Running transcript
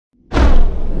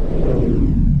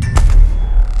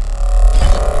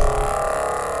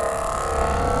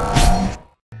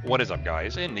What is up,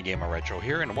 guys? IndieGamerRetro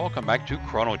here, and welcome back to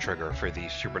Chrono Trigger for the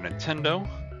Super Nintendo.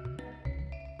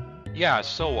 Yeah,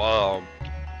 so,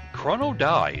 Crono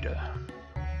died.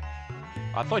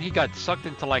 I thought he got sucked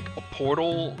into, like, a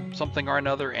portal, something or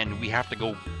another, and we have to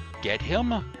go get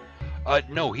him?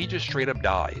 No, he just straight up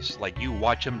dies. Like, you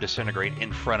watch him disintegrate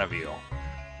in front of you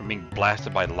from being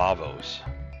blasted by lavos.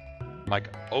 I'm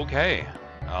like, okay,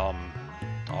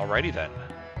 alrighty then.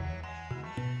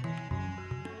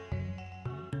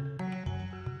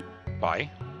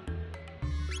 Bye.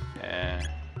 I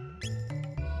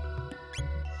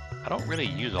don't really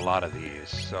use a lot of these,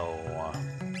 so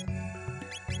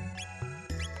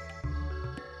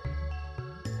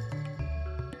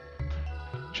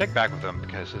check back with them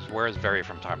because his wares vary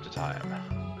from time to time.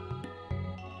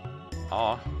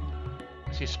 Aw,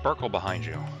 I see Sparkle behind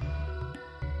you.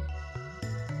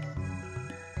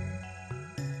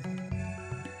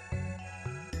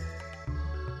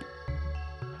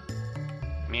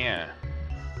 Yeah.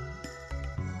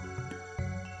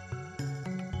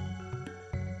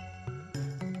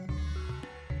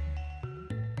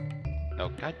 No,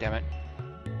 god damn it.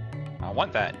 I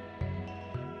want that.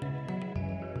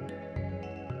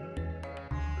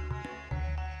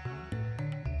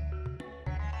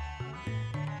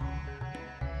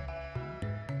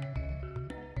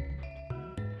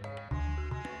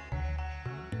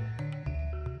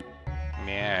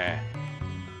 Yeah.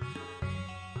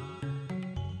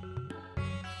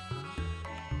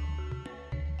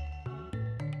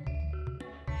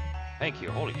 Thank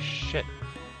you, holy shit.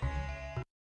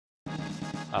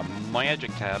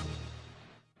 Magic tab.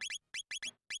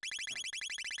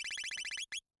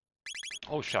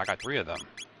 Oh shit, I got 3 of them.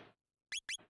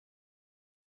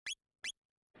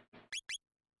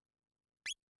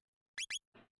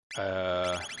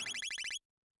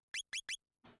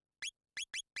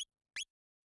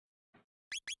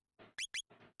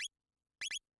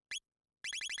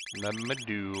 Let me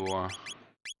do...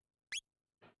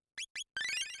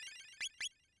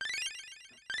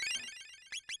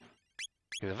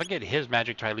 If I get his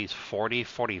magic to at least 40,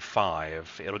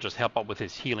 45, it'll just help out with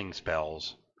his healing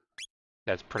spells.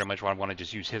 That's pretty much what I want to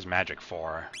just use his magic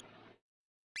for.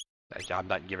 I'm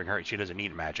not giving her, she doesn't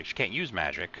need magic. She can't use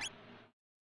magic.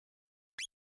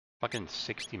 Fucking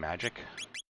 60 magic.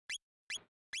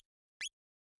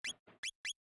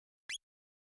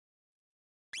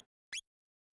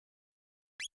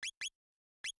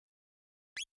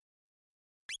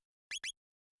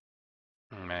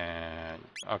 Man,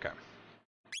 okay.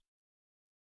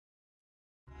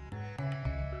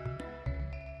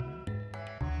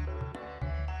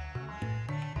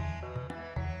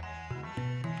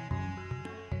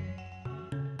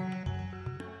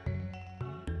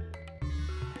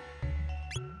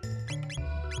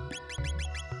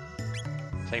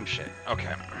 Same shit.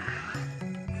 Okay.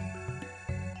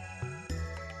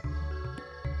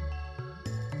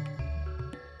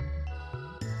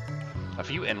 A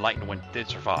few enlightened ones did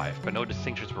survive, but no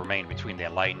distinctions remain between the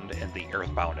enlightened and the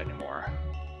earthbound anymore.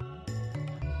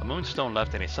 A moonstone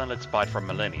left in a sunlit spot for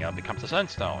millennia becomes a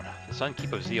sunstone. The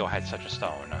Sunkeep of Zeo had such a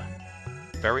stone.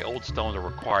 Very old stones are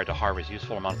required to harvest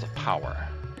useful amounts of power.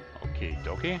 Okie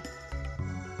dokie.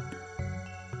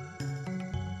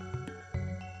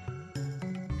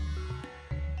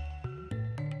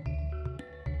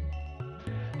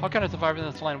 How can I survive in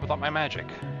this land without my magic?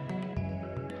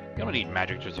 You don't need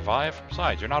magic to survive.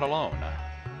 Besides, you're not alone.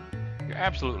 You're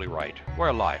absolutely right. We're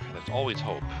alive. There's always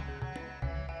hope.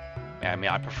 I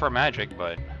mean, I prefer magic,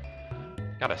 but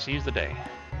gotta seize the day.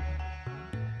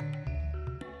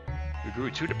 We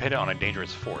grew too dependent on a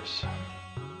dangerous force.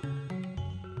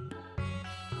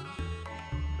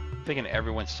 Thinking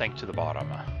everyone sank to the bottom.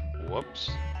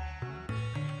 Whoops.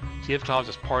 Sea of Clouds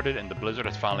has parted and the blizzard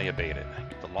has finally abated.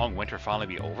 Could the long winter finally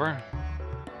be over?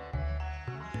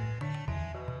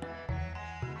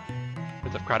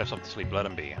 I've cried himself to sleep, let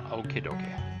him be. Okie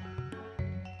dokie.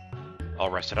 All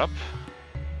rested up.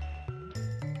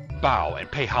 Bow and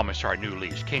pay homage to our new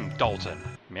liege, King Dalton.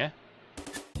 Yeah?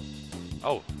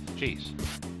 Oh, jeez.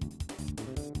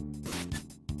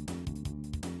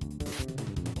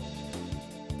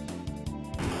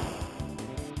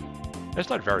 That's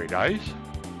not very nice.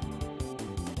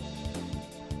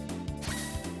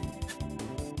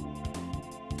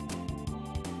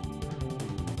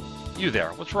 You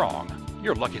there, what's wrong?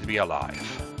 You're lucky to be alive.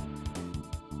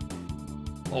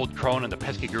 Old Crono and the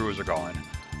pesky gurus are gone.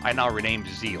 I now renamed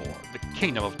Zeo, the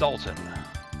Kingdom of Dalton.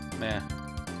 Meh.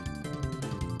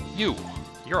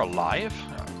 You're alive?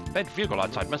 That vehicle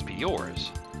outside must be yours.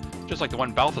 Just like the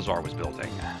one Balthazar was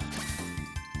building.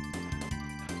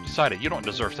 Decided you don't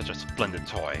deserve such a splendid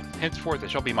toy. Henceforth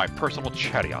it shall be my personal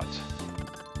chariot.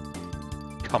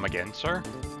 Come again, sir?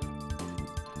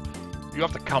 You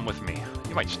have to come with me.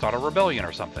 You might start a rebellion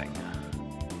or something.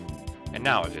 And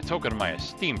now, as a token of my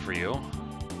esteem for you,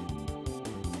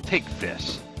 take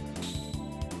this.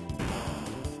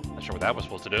 Not sure what that was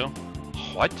supposed to do.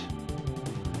 What?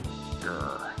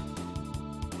 Grr.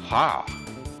 Ha!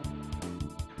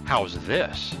 How's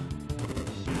this?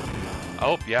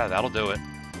 Oh, yeah, that'll do it.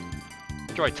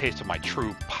 Enjoy a taste of my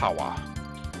true power.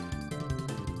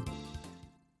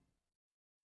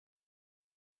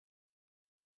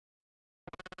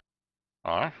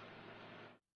 Alright.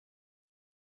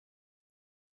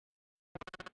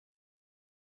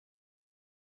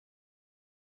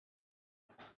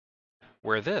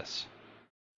 Where this?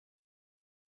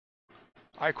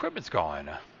 Our equipment's gone.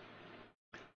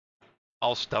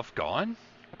 All stuff gone?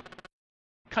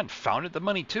 Confounded, the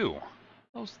money too.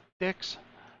 Those dicks.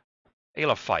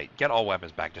 Ayla fight. Get all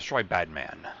weapons back. Destroy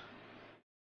Badman.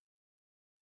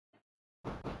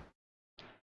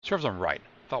 Serves them right.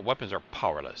 Thought weapons are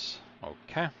powerless.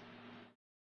 Okay.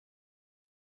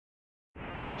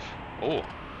 Oh,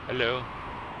 hello.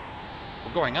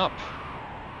 We're going up.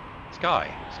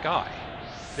 Sky. Sky.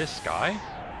 This sky?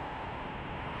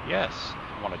 Yes.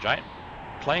 Want a giant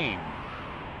plane.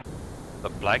 The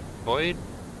Blackbird?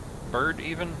 Bird,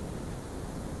 even?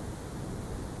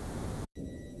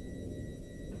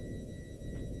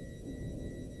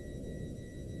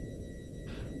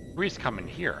 Breeze coming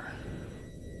here.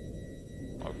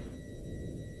 Oh.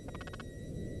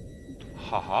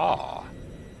 Haha.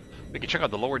 We can check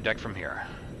out the lower deck from here.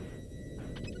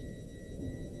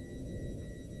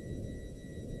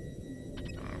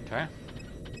 Okay.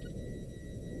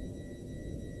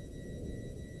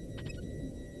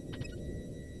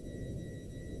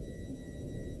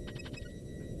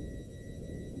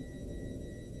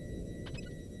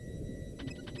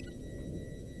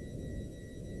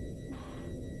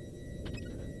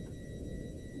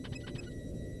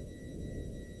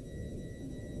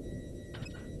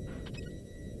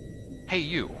 Hey,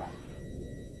 you.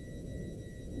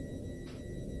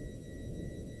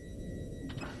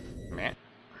 Man.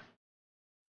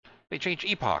 They changed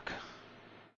epoch.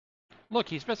 Look,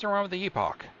 he's messing around with the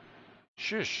epoch.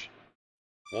 Shush.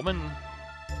 Woman.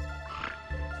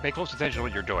 Pay close attention to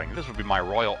what you're doing. This would be my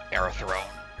royal heir throne.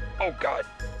 Oh, God.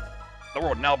 The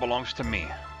world now belongs to me.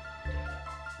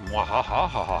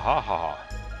 Mwahahahahaha.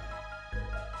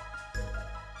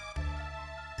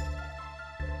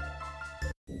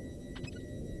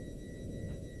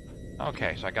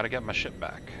 Okay, so I gotta get my ship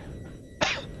back.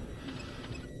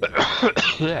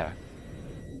 Yeah.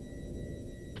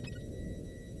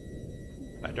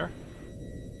 Ladder?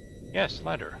 Yes,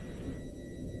 ladder.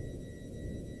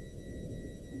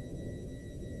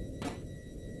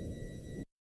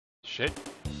 Shit.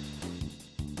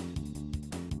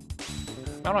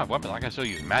 I don't have weapons, I can still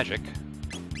use magic.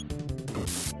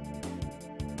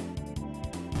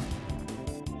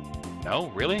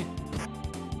 No? Really?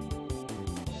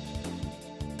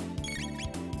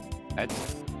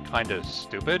 That's kind of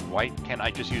stupid. Why can't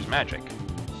I just use magic?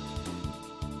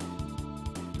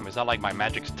 I mean, it's not like my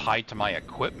magic's tied to my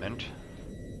equipment.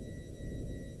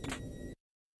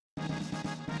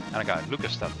 And I got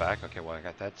Lucas stuff back. Okay, well, I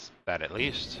got that at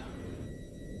least.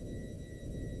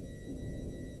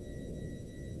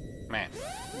 Man.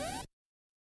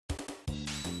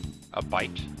 A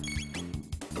bite.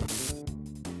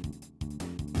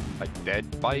 A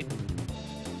dead bite.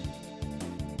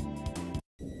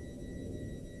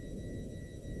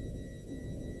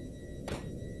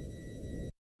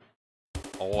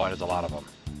 Oh, there's a lot of them.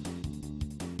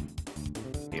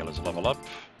 Healers level up.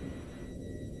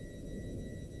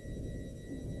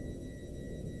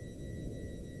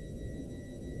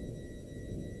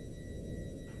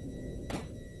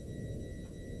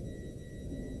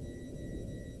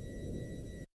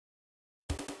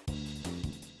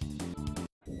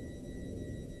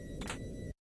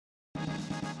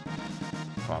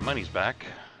 My money's back.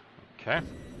 Okay.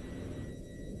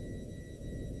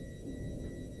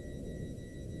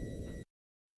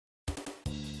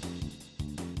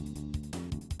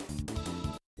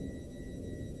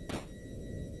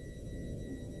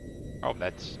 Oh,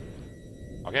 that's...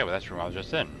 Okay, well, that's the room I was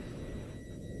just in.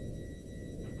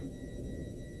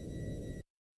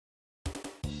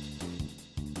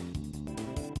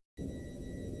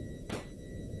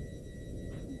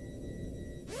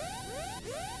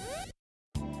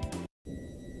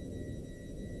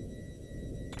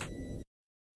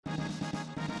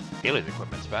 Haley's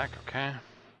equipment's back, okay.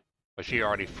 But she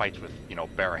already fights with, you know,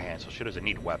 bare hands, so she doesn't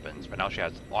need weapons. But now she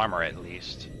has armor at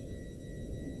least.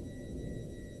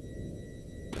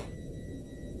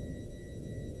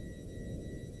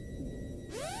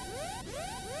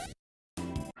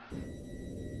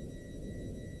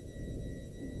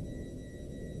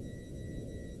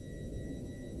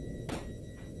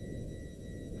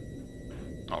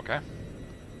 Okay.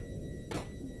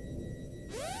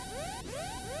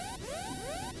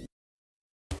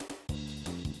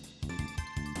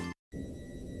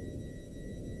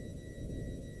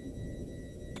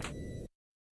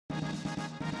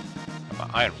 Got my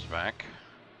items back.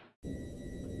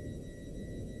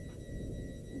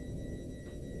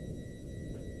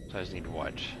 So I just need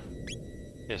what?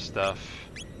 His stuff.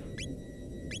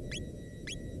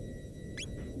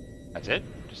 That's it?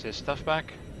 Just his stuff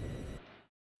back?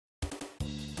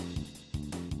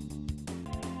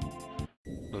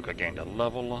 Look, I gained a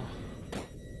level.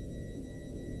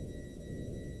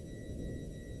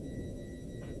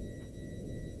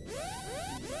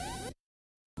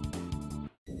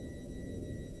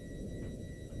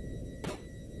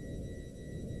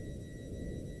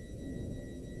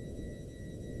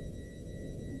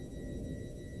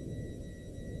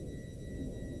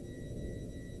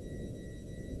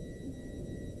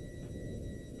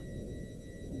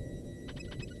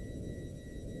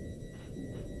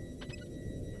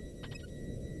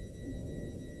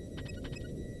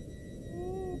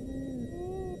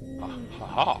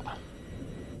 Haha.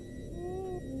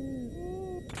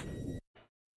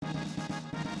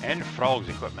 And Frog's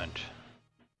equipment.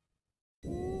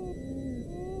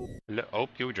 Oh,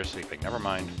 you were just sleeping. Never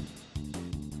mind.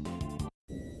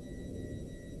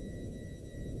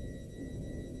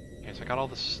 Okay, so I got all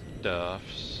the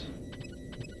stuffs.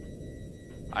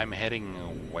 I'm heading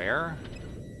where?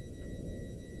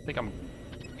 I think I'm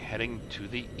heading to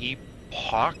the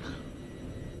Epoch.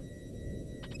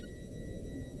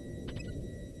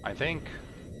 I think.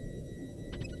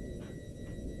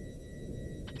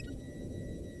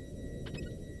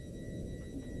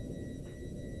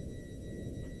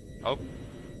 Oh.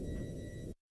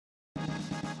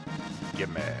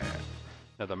 Gimme.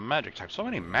 Now the magic tab. So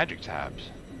many magic tabs.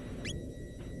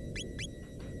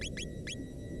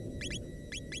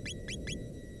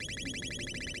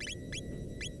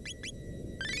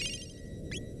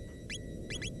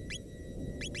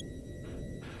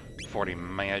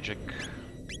 Magic.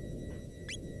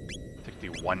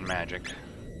 61 magic.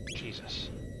 Jesus.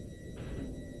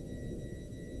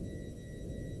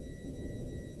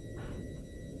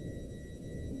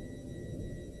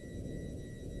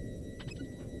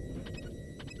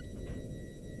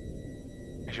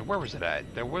 Actually, where was it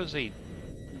at? There was a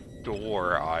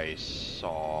door I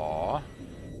saw.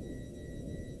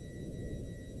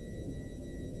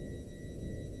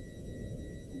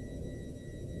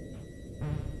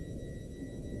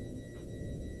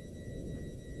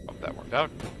 That worked out.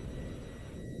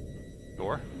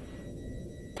 Door.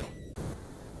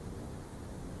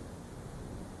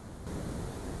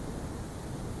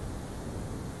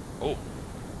 Oh.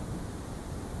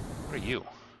 What are you?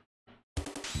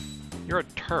 You're a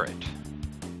turret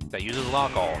that uses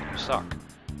lock all. You suck.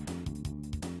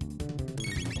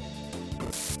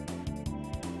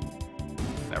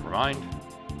 Never mind.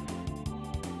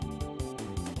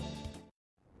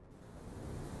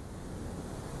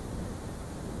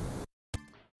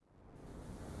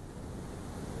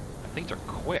 Things are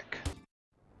quick.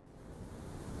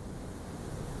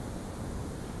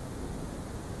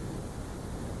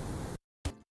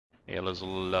 Ayla's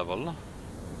level.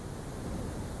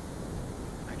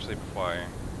 Actually, before I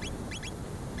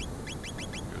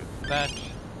do that.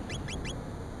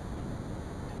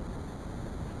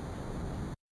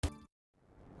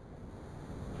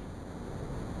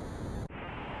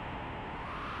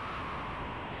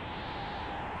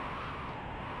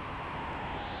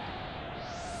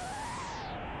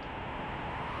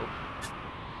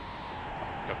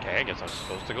 Okay, I guess I was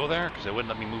supposed to go there, because it wouldn't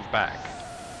let me move back.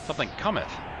 Something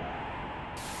cometh.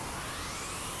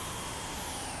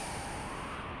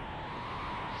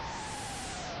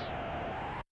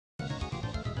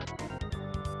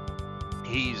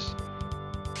 He's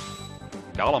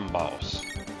Gollum Boss.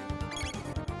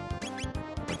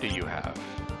 What do you have?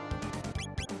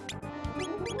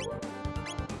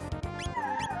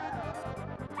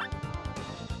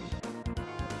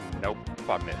 Nope,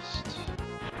 I missed.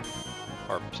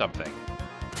 Or something.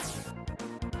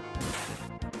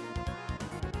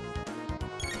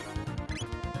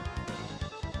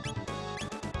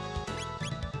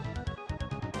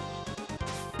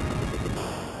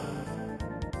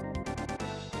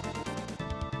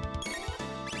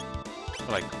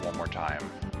 Like, one more time.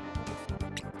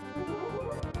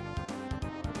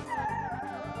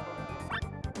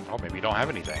 Oh, maybe you don't have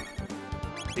anything.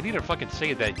 They need to fucking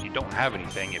say that you don't have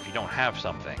anything if you don't have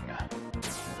something.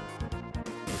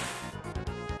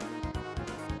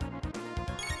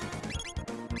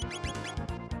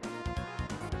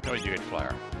 Oh, you get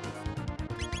flare.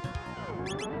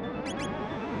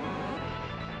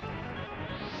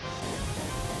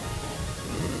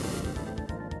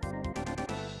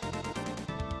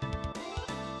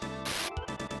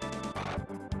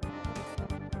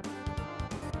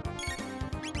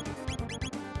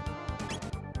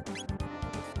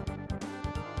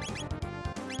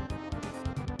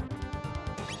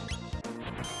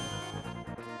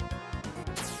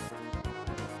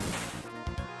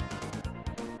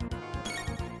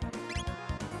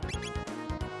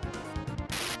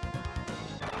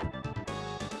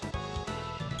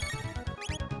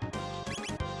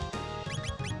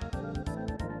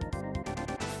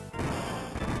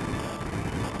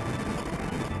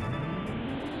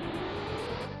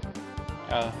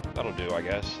 That'll do, I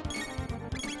guess.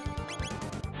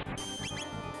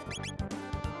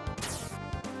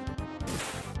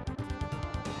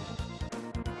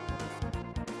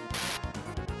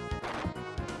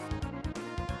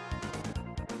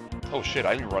 Oh shit,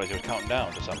 I didn't realize he was counting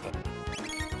down to something.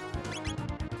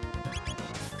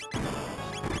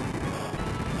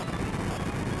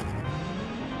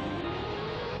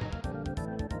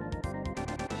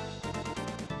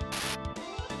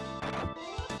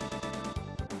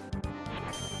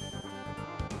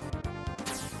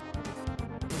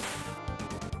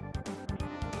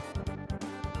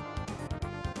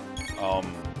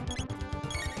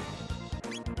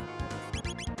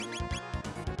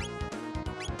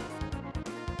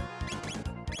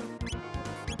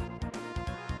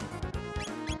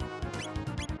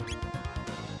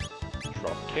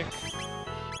 Drop kick.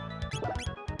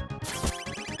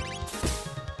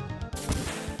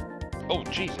 Oh,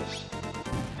 Jesus.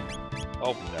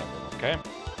 Oh, never. Okay.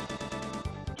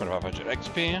 2500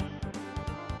 XP.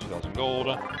 2000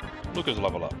 gold. Lucas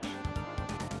level up.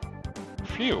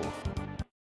 Phew.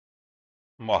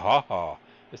 Mahaha.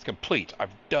 It's complete. I've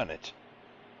done it.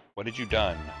 What did you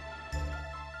done?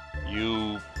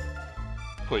 You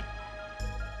put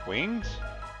wings?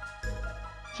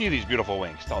 See these beautiful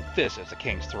wings. Now this is the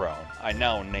King's Throne. I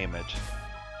now name it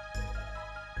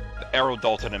the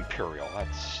Aerodalton Imperial.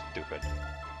 That's stupid.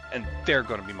 And they're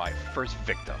going to be my first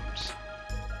victims.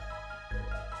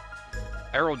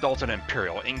 Aerodalton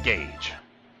Imperial, engage.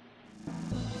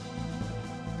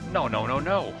 No, no, no,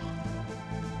 no.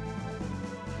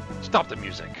 Stop the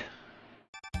music.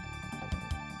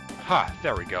 Ha,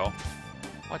 there we go.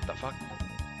 What the fuck?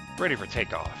 Ready for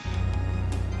takeoff.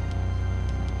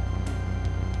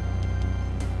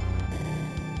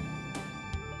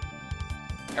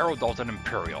 Aerodalton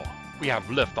Imperial. We have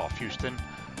liftoff, Houston.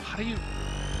 How do you...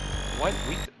 What?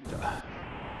 We...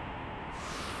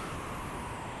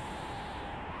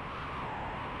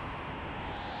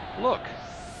 Look.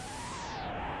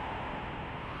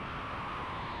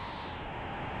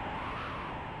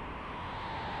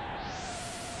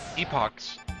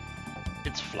 Epochs.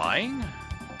 It's flying?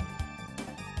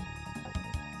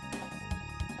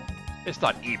 It's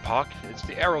not Epoch, it's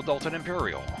the Aerodalton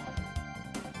Imperial.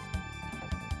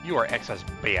 You are excess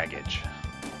baggage.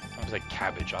 I was like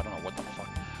cabbage, I don't know what the fuck.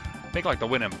 Make like the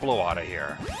wind and blow out of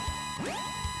here.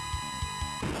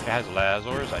 It has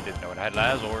lasers, I didn't know it had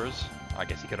lasers. I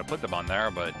guess he could have put them on there,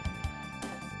 but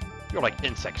you're like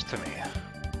insects to me.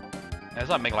 And it's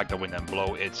not make like the wind and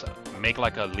blow, it's make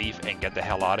like a leaf and get the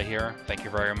hell out of here. Thank you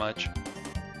very much.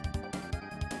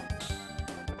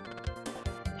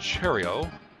 Cheerio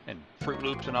and Fruit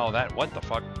Loops and all that. What the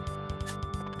fuck?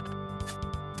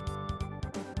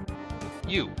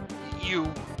 You.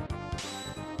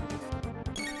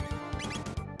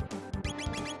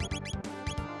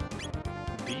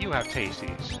 Do you have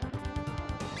tasties?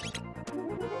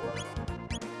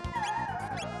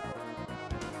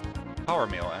 Power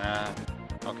meal,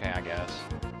 okay, I guess.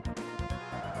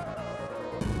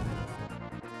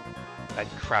 That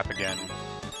crap again.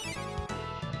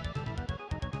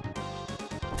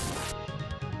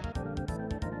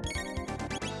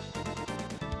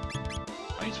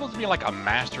 Are you supposed to be like a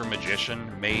master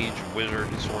magician, mage, wizard,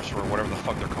 sorcerer, whatever the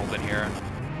fuck they're called in here?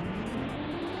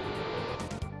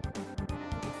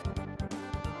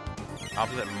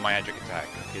 Opposite magic attack.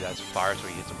 Okay, that's fire, so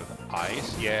he hits it with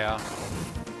ice. Yeah.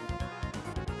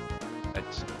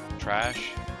 That's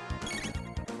trash.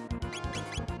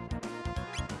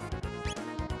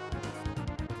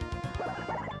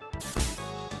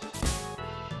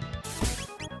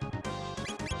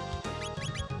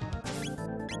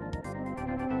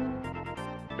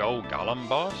 Go Gollum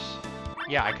boss?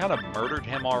 Yeah, I kind of murdered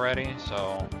him already,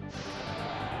 so...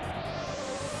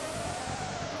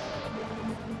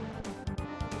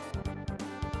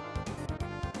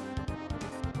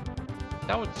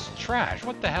 That was trash.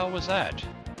 What the hell was that?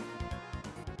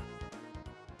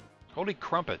 Holy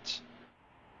crumpets.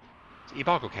 Is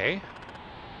Epoch okay?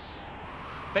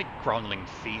 Big groundling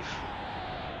thief.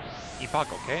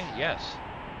 Epoch okay? Yes.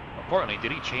 Importantly,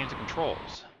 did he change the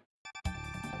controls?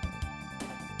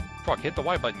 Fuck, hit the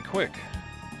Y button quick.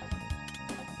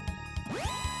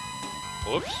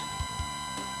 Oops.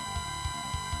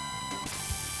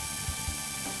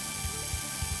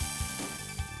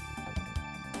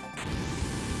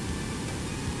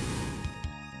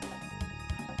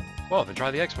 Well, then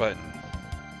try the X button.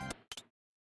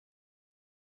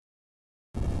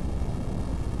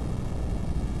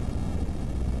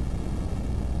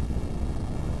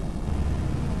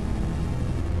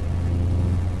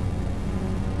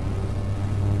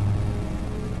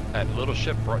 That little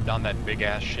ship brought down that big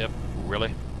ass ship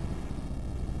really?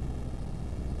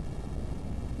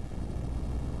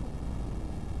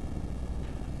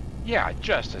 Yeah,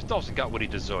 Justice. Dawson got what he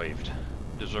deserved.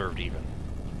 Deserved, even.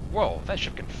 Whoa, that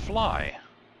ship can fly.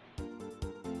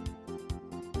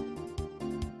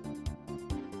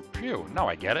 Phew, now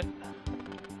I get it.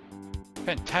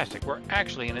 Fantastic, we're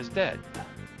actually in his dead.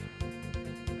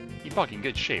 Epoch in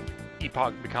good shape.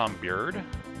 Epoch become Beard.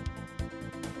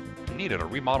 Needed a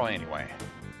remodel anyway.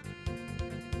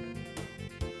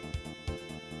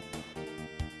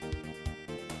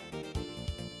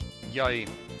 Yay.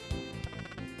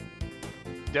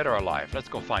 Dead or alive, let's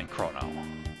go find Chrono.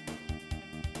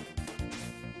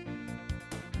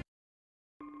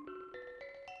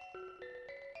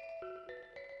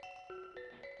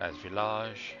 As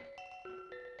Village.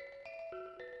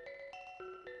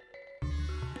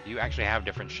 Do you actually have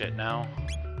different shit now?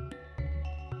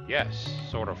 Yes,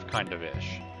 sort of, kind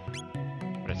of-ish.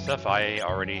 But it's stuff I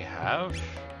already have.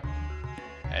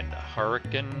 And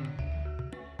Hurricane...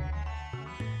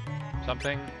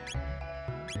 something.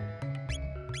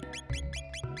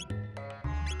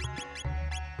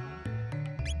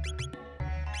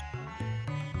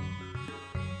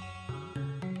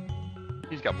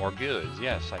 He's got more goods,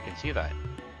 yes, I can see that.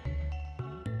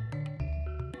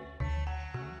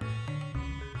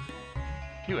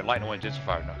 Phew, and Lightning Wind is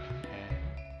 5 nook.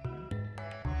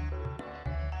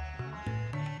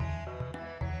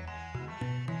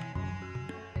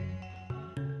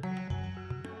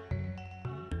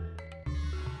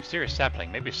 Mysterious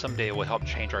sapling, maybe someday it will help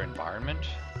change our environment.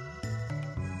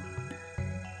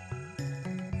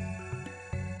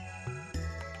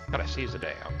 Gotta seize the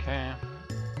day, okay.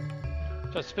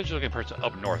 So a suspicious looking person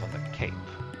up north on the cape.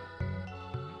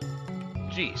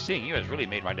 Gee, seeing you has really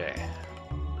made my day.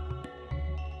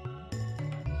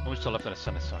 Moon still left in the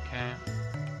sun, it's okay.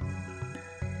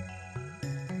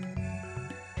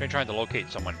 Trying to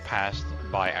locate someone passed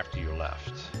by after you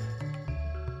left.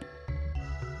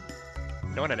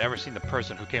 No one had ever seen the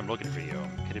person who came looking for you.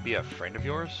 Could it be a friend of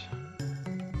yours?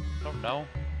 I don't know.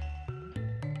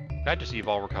 Glad to see you've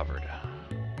all recovered.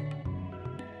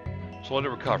 Slowly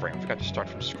recovering. Forgot to start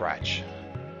from scratch.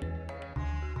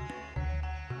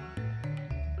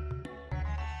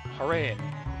 Hooray!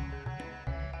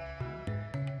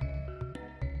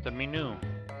 The menu.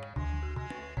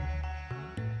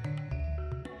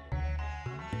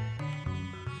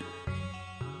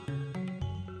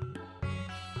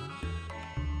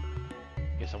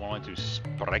 Guess someone wanted to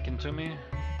sprek into me.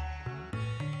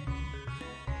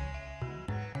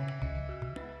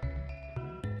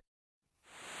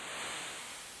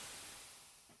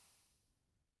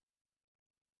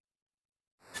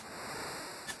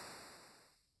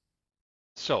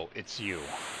 So, it's you.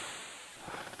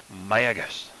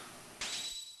 Mayagus.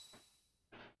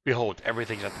 Behold,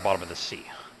 everything's at the bottom of the sea.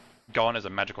 Gone is a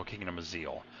magical kingdom of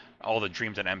zeal, all the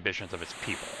dreams and ambitions of its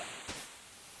people.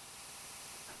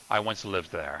 I once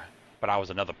lived there, but I was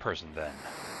another person then.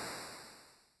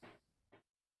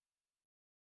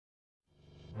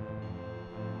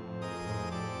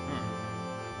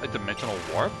 A dimensional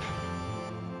warp?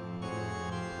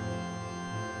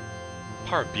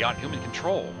 Power beyond human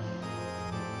control.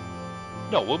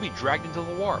 No, we'll be dragged into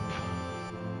the warp.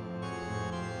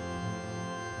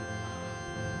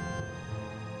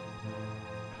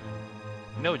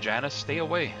 No, Janice, stay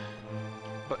away.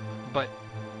 But...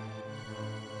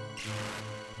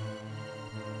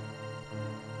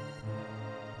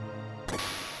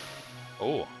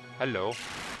 Oh, hello.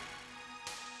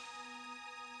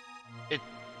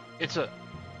 It's a...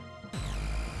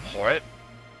 What?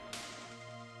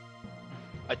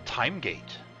 A time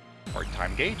gate. Or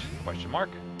time gate? Question mark.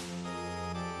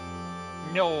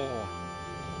 No.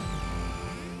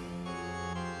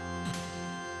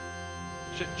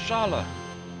 Shala.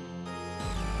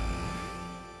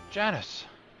 Janice.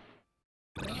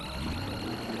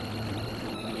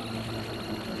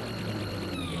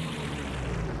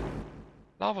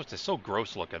 Lavos is so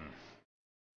gross looking.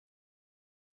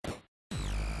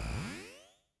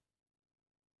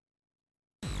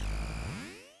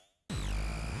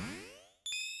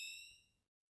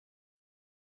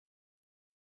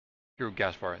 Hero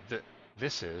Gaspar,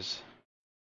 this is...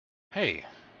 Hey.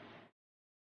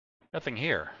 Nothing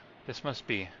here. This must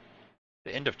be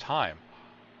the end of time.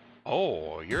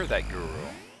 Oh, you're that guru.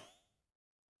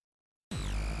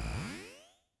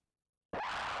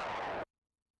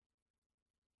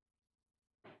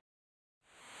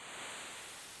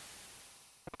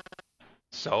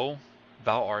 So,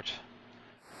 thou art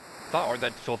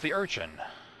that filthy urchin.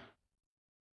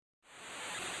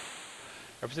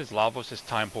 Ever since Lavos'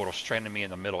 time portal stranded me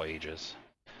in the Middle Ages,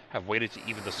 have waited to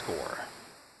even the score.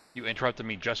 You interrupted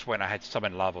me just when I had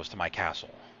summoned Lavos to my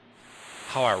castle.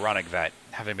 How ironic that,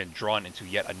 having been drawn into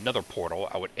yet another portal,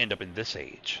 I would end up in this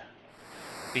age.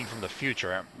 Being from the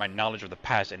future, my knowledge of the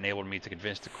past enabled me to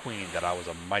convince the Queen that I was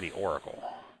a mighty oracle.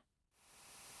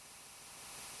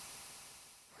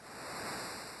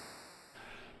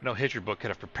 No history book could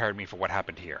have prepared me for what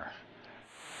happened here.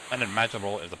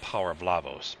 Unimaginable is the power of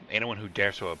Lavos. Anyone who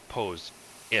dares to oppose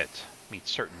it meets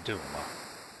certain doom.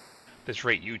 At this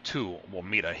rate, you too will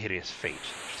meet a hideous fate,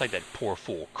 just like that poor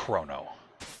fool Crono.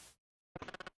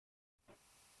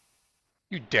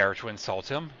 You dare to insult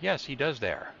him? Yes, he does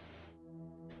dare.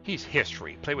 He's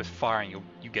history. Play with fire and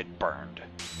you get burned.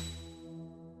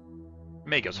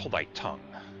 Magus, hold thy tongue.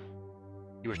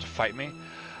 You wish to fight me?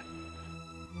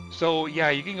 So, yeah,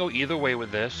 you can go either way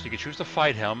with this. You can choose to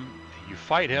fight him. You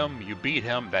fight him, you beat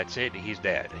him, that's it, he's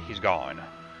dead. He's gone.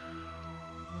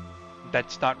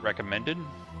 That's not recommended.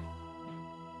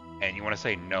 And you want to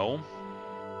say no?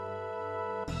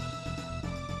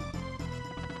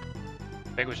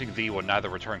 Vanquishing thee will neither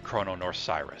return Crono nor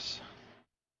Cyrus.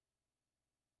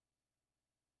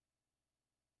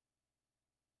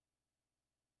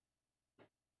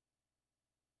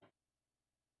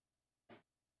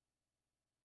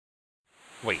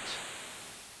 Wait.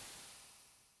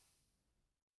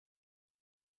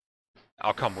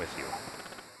 I'll come with you.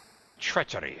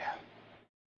 Treachery.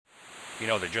 You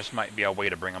know, there just might be a way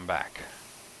to bring him back.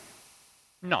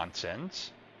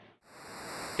 Nonsense.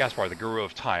 Gaspar, the Guru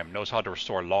of Time, knows how to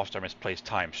restore lost or misplaced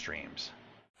time streams.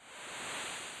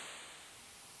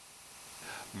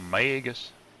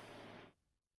 Magus.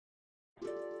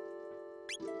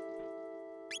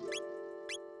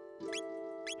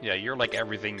 Yeah, you're like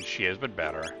everything she is, but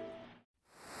better.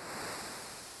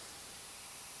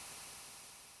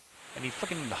 And he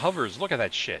fucking hovers. Look at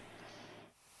that shit.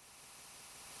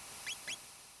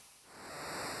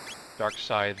 Dark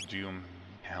Scythe, Doom,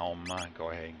 Helm.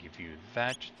 Go ahead and give you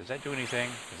that. Does that do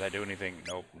anything? Does that do anything?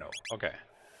 Nope, no. Okay.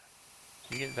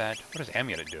 You get that. What does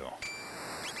Amulet do?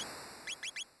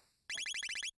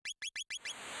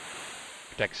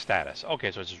 Protect status.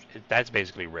 Okay, so that's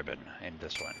basically ribbon in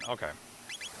this one. Okay.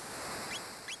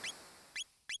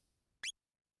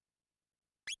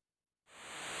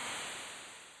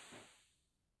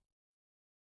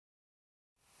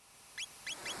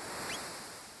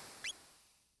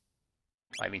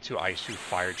 Lightning 2, Ice 2,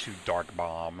 Fire 2, Dark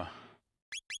Bomb.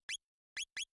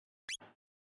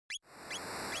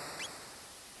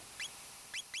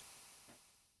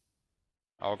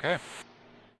 Okay.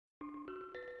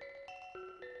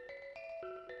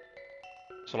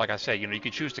 So like I said, you know, you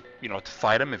can choose to, you know, to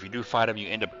fight him. If you do fight him, you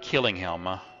end up killing him.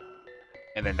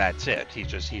 And then that's it.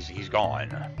 He's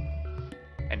gone.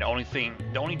 And the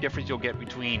only difference you'll get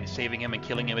between saving him and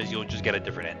killing him is you'll just get a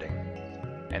different ending.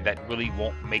 And that really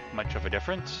won't make much of a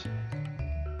difference.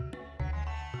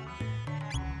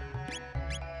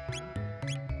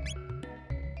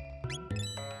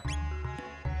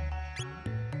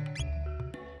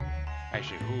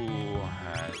 Actually, who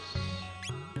has...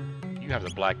 You have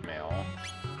the blackmail.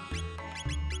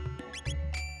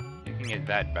 You can get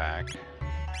that back.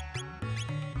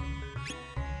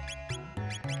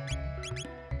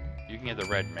 You can get the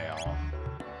red mail.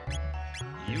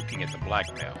 You can get the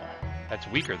black mail. That's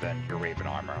weaker than your Raven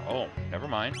armor. Oh, never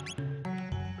mind.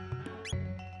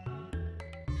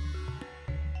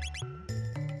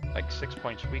 Like 6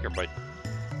 points weaker, but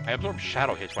I absorb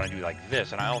shadow hits when I do like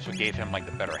this, and I also gave him like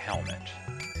the better helmet.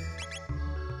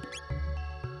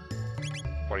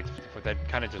 40 to 54, that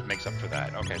kind of just makes up for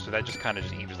that. Okay, so that just kind of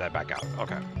just evens that back out.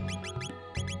 Okay.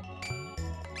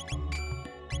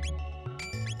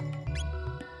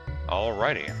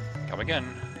 Alrighty, come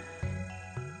again.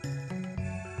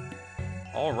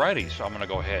 Alrighty, so I'm gonna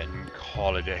go ahead and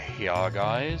call it a here,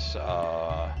 guys.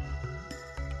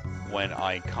 When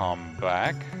I come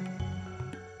back,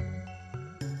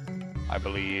 I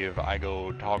believe I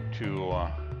go talk to,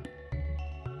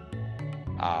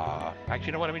 actually,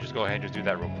 you know what, let me just go ahead and just do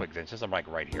that real quick then, since I'm like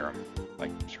right here.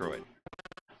 Like, screw it.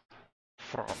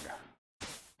 Frog.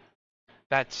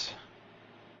 That's...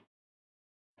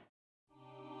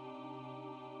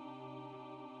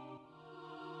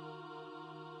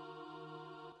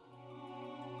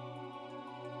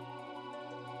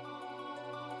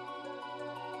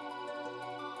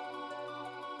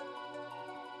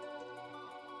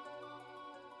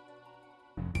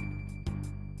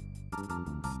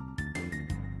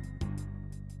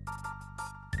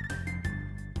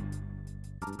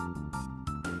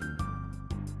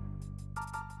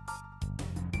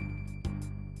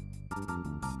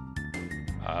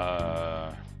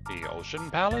 the Ocean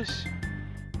Palace?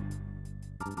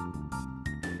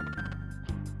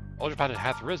 Ultra planet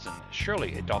hath risen,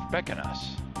 surely it doth beckon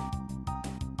us.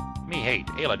 Me hate,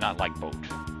 Ayla not like boat.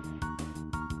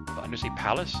 The undersea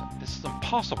palace? This is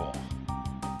impossible.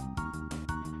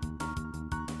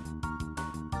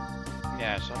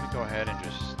 Yeah, so let me go ahead and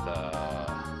just,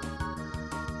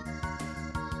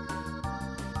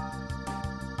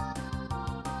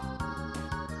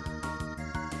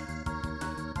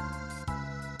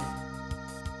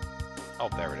 oh,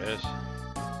 there it is.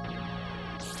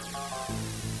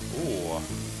 Ooh.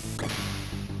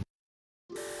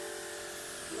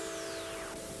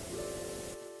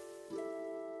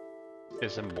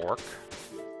 Disembark.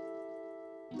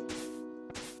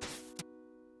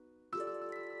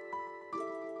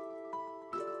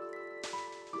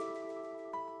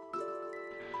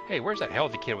 Hey, where's that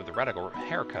healthy kid with the radical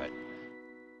haircut?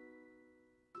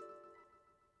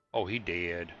 Oh, he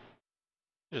did.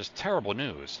 This is terrible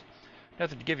news.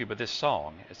 Nothing to give you but this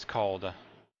song. It's called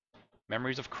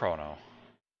Memories of Chrono.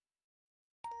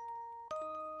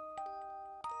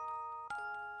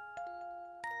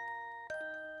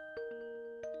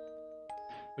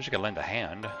 Wish I could lend a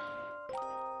hand.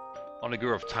 Only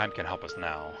Guru of Time can help us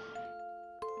now.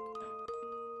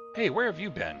 Hey, where have you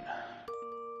been?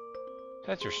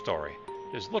 That's your story.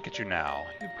 Just look at you now.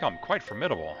 You've become quite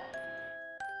formidable.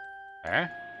 Eh?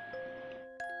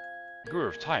 Guru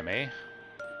of Time, eh?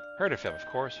 Heard of him, of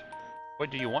course. What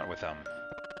do you want with him?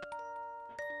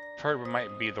 I've heard we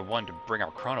might be the one to bring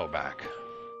our Chrono back.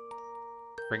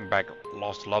 Bring back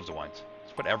lost loved ones.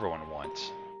 It's what everyone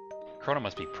wants. Chrono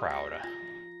must be proud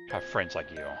to have friends like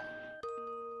you.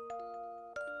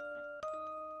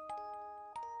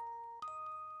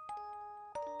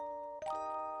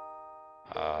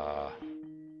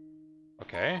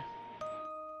 Okay.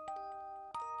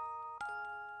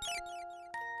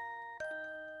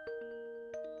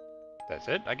 That's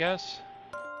it, I guess?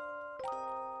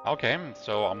 Okay,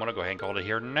 so I'm gonna go ahead and call it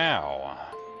here now.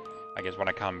 I guess when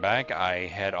I come back, I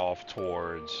head off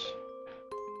towards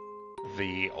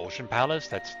the Ocean Palace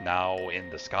that's now in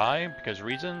the sky, because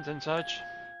reasons and such.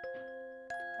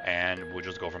 And we'll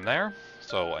just go from there.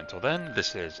 So until then,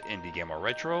 this is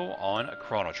IndieGamerRetro on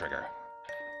Chrono Trigger.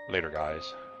 Later,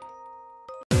 guys.